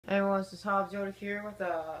Everyone, this is Hobbs Yoda here with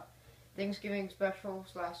a Thanksgiving special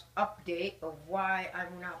slash update of why I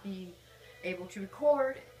will not be able to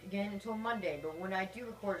record again until Monday. But when I do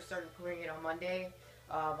record, I start recording it on Monday.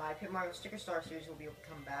 My Paper Mario Sticker Star series will be able to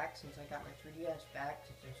come back since I got my 3DS back.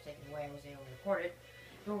 Since it was taken away, I wasn't able to record it.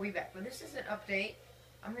 It will be back. But this is an update.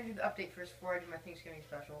 I'm going to do the update first before I do my Thanksgiving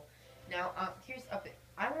special. Now, here's the update.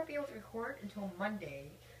 I won't be able to record until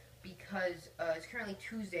Monday because it's currently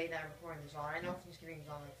Tuesday that I'm recording this on. I know Thanksgiving is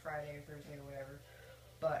on like Friday or Thursday or whatever,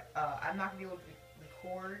 but I'm not going to be able to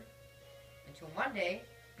record until Monday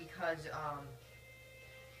because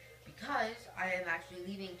I am actually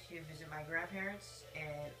leaving to visit my grandparents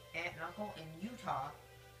and aunt and uncle in Utah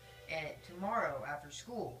and tomorrow after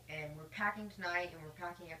school. And we're packing tonight and we're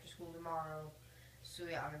packing after school tomorrow. So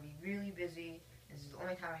yeah, I'm going to be really busy. This is the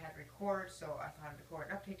only time I had to record, so I thought I'd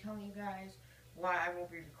record an update telling you guys why I won't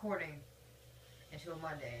be recording until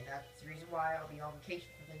Monday. And that's the reason why I'll be on vacation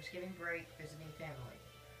for Thanksgiving break, visiting family.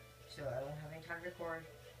 So I won't have any time to record.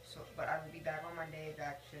 But I will be back on Monday,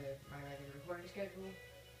 back to my regular recording schedule.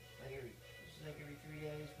 This is like every 3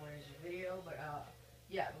 days, one is a video. But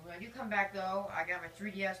yeah, but when I do come back though, I got my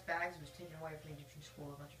 3DS back. It was taken away from me from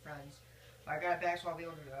school with a bunch of friends. But I got it back, so I'll be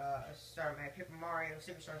able to start my Paper Mario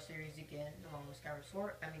Sticker Star series again, along with Skyward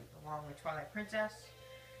Sword. Along with Twilight Princess.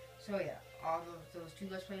 So yeah, all those two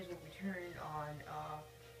Let's Plays will return on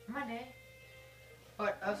Monday.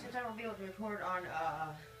 But since I won't be able to record on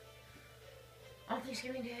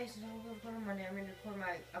Thanksgiving Day, since I won't be able to record on Monday, I'm going to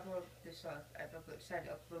record decided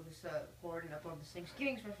to upload this record and upload this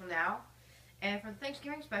Thanksgiving special now. And for the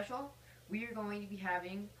Thanksgiving special, we are going to be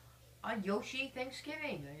having a Yoshi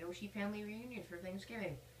Thanksgiving, a Yoshi family reunion for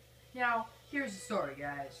Thanksgiving. Now, here's the story,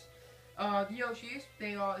 guys. The Yoshis,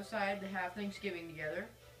 they all decided to have Thanksgiving together.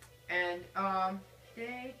 And,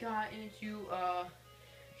 they got into a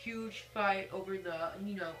huge fight over the,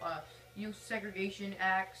 segregation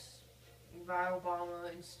acts by Obama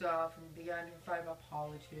and stuff, and they got into a fight about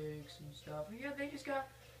politics and stuff. And, yeah, they just got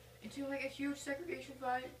into, like, a huge segregation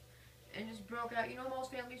fight and just broke out. You know,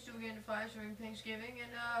 most families do get into fights during Thanksgiving,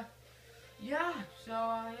 and, yeah, so,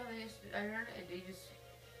 I heard it, they just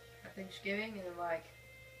had Thanksgiving, and, like,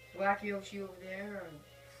 Black Yoshi over there, and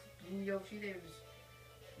Blue Yoshi,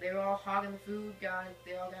 they were all hogging the food,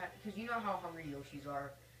 because you know how hungry Yoshis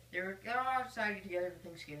are. They all decided together for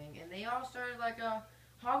Thanksgiving, and they all started, like,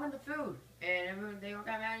 hogging the food, and they all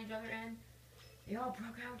got mad at each other, and they all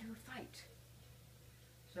broke out into a fight.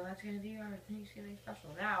 So that's going to be our Thanksgiving special.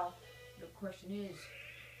 Now, the question is,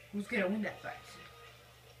 who's going to win that fight?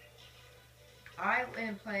 I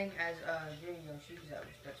am playing as Green Yoshi, because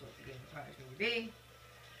that's what the game requires me to be.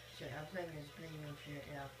 So I'm playing as Green Yoshi right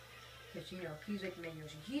now. Because, he's like the main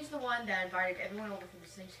Yoshi. He's the one that invited everyone over for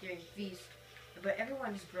this Thanksgiving feast. But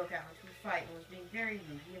everyone just broke out into a fight and was being very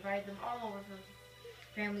rude. He invited them all over for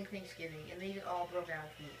family Thanksgiving. And they all broke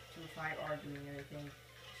out into a fight, arguing and everything.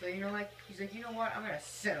 So, he's like, you know what? I'm going to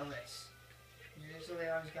settle this. So they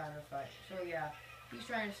all just got in a fight. So, yeah. He's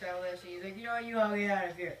trying to settle this. And he's like, you know what? You all get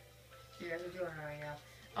out of here. So, that's what's going on right now.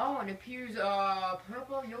 Oh, and it appears,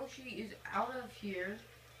 Purple Yoshi is out of here.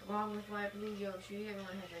 Along with my Blue Yoshi,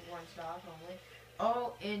 everyone has like one stock only.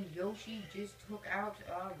 Oh, and Yoshi just took out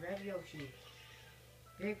Red Yoshi.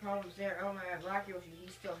 Big problems there. Oh my god, Black Yoshi,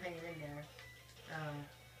 he's still hanging in there.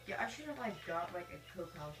 Yeah, I should have got a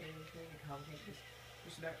co-commentating thing to commentate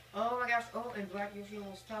this better. Oh my gosh, oh, and Black Yoshi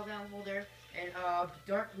almost fell down the hole there. And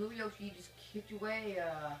Dark Blue Yoshi just kicked away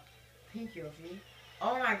Pink Yoshi.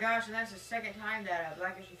 Oh my gosh, and that's the second time that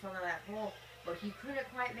Black Yoshi fell down that hole. But he couldn't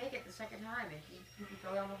quite make it the second time, and he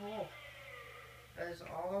fell down the hole. Because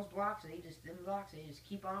all those blocks, they just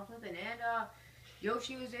keep on flipping. And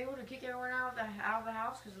Yoshi was able to kick everyone out of the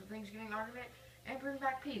house because of the Thanksgiving argument and bring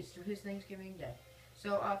back peace to his Thanksgiving day.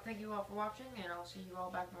 So thank you all for watching, and I'll see you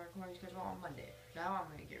all back in my recording schedule on Monday. Now I'm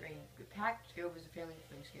going to get ready to get packed to go visit family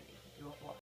for Thanksgiving. Thank you all for watching.